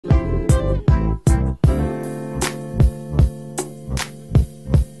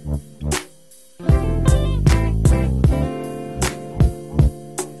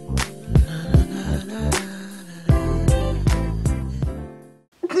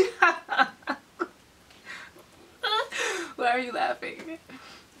you laughing?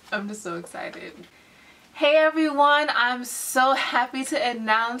 I'm just so excited. Hey everyone, I'm so happy to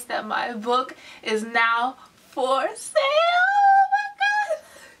announce that my book is now for sale. Oh my god!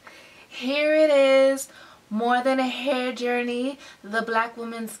 Here it is. More Than a Hair Journey, The Black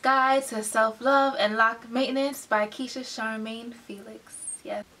Woman's Guide to Self-Love and Lock Maintenance by Keisha Charmaine Felix.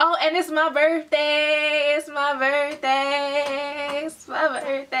 Yes. Oh, and it's my birthday! It's my birthday! It's my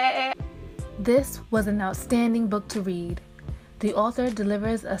birthday! This was an outstanding book to read. The author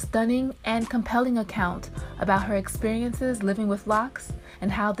delivers a stunning and compelling account about her experiences living with locks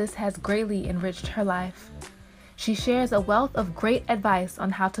and how this has greatly enriched her life. She shares a wealth of great advice on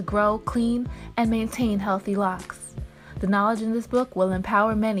how to grow, clean, and maintain healthy locks. The knowledge in this book will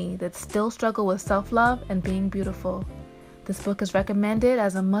empower many that still struggle with self-love and being beautiful. This book is recommended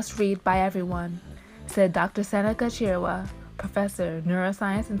as a must-read by everyone, said Dr. Sanika Chirwa, Professor,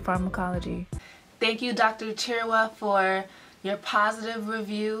 Neuroscience and Pharmacology. Thank you, Dr. Chirwa, for your positive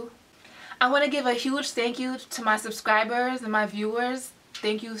review. I want to give a huge thank you to my subscribers and my viewers.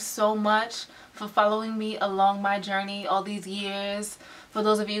 Thank you so much for following me along my journey all these years. For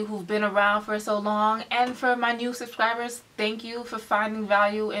those of you who've been around for so long, and for my new subscribers, thank you for finding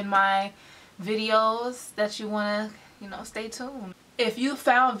value in my videos that you want to, stay tuned. If you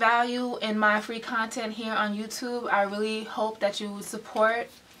found value in my free content here on YouTube, I really hope that you would support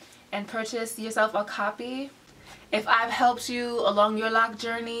and purchase yourself a copy. If I've helped you along your lock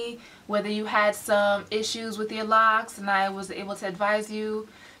journey, whether you had some issues with your locks and I was able to advise you,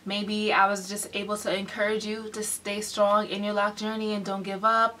 maybe I was just able to encourage you to stay strong in your lock journey and don't give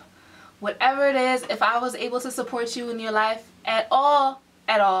up. Whatever it is, if I was able to support you in your life at all,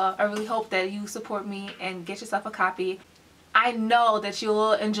 I really hope that you support me and get yourself a copy. I know that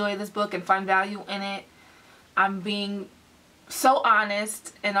you'll enjoy this book and find value in it. I'm being so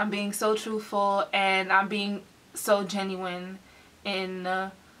honest and I'm being so truthful and I'm being so genuine in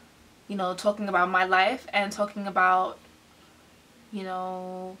talking about my life and talking about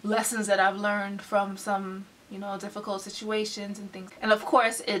lessons that I've learned from some difficult situations and things. And of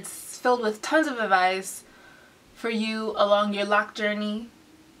course it's filled with tons of advice for you along your lock journey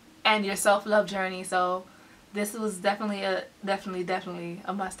and your self-love journey. So this was definitely a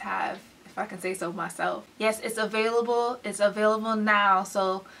must-have, if I can say so myself. Yes, it's available now,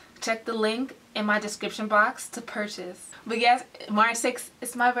 so check the link in my description box to purchase. But yes, March 6th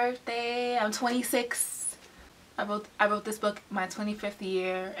is my birthday. I'm 26. I wrote this book my 25th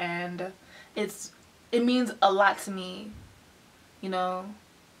year, and it means a lot to me.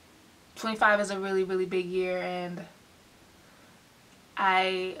 25 is a really big year, and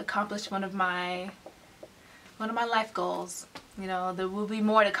I accomplished one of my life goals. There will be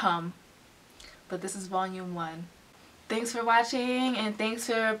more to come, but this is volume 1. Thanks for watching, and thanks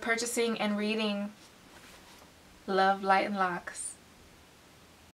for purchasing and reading Love, Light, and Locks.